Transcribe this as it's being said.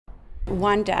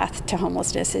One death to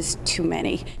homelessness is too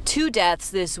many. 2 deaths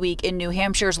this week in New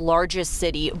Hampshire's largest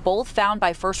city, both found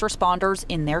by first responders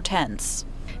in their tents.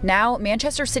 Now,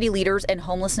 Manchester city leaders and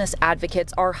homelessness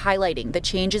advocates are highlighting the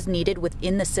changes needed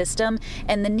within the system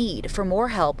and the need for more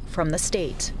help from the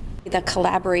state. The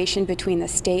collaboration between the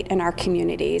state and our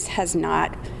communities has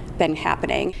not been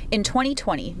happening. In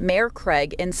 2020, Mayor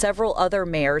Craig and several other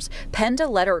mayors penned a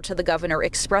letter to the governor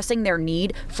expressing their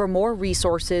need for more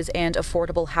resources and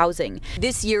affordable housing.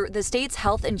 This year, the state's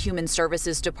Health and Human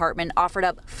Services Department offered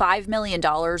up $5 million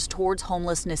towards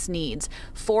homelessness needs.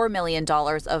 $4 million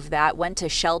of that went to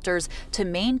shelters to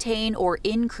maintain or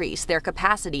increase their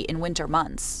capacity in winter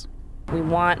months. We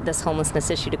want this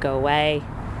homelessness issue to go away.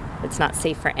 It's not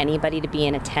safe for anybody to be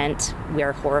in a tent. We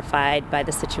are horrified by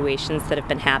the situations that have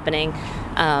been happening.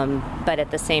 But at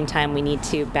the same time, we need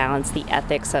to balance the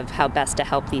ethics of how best to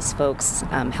help these folks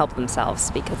help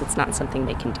themselves, because it's not something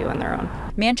they can do on their own.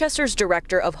 Manchester's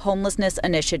director of homelessness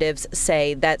initiatives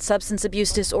say that substance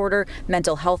abuse disorder,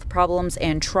 mental health problems,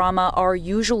 and trauma are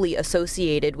usually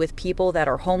associated with people that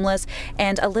are homeless,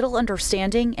 and a little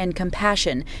understanding and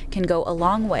compassion can go a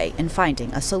long way in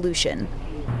finding a solution.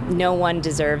 No one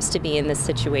deserves to be in this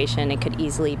situation. It could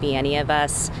easily be any of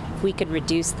us. If we could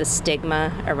reduce the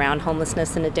stigma around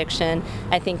homelessness and addiction,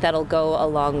 I think that'll go a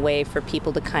long way for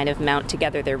people to kind of mount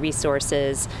together their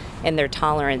resources and their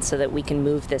tolerance so that we can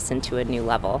move this into a new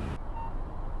level.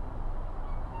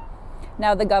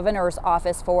 Now, the governor's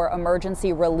Office for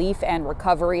Emergency Relief and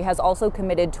Recovery has also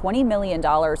committed $20 million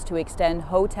to extend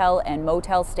hotel and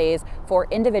motel stays for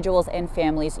individuals and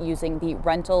families using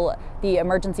the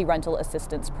Emergency Rental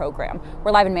Assistance Program.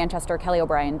 We're live in Manchester. Kelly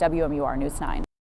O'Brien, WMUR News 9.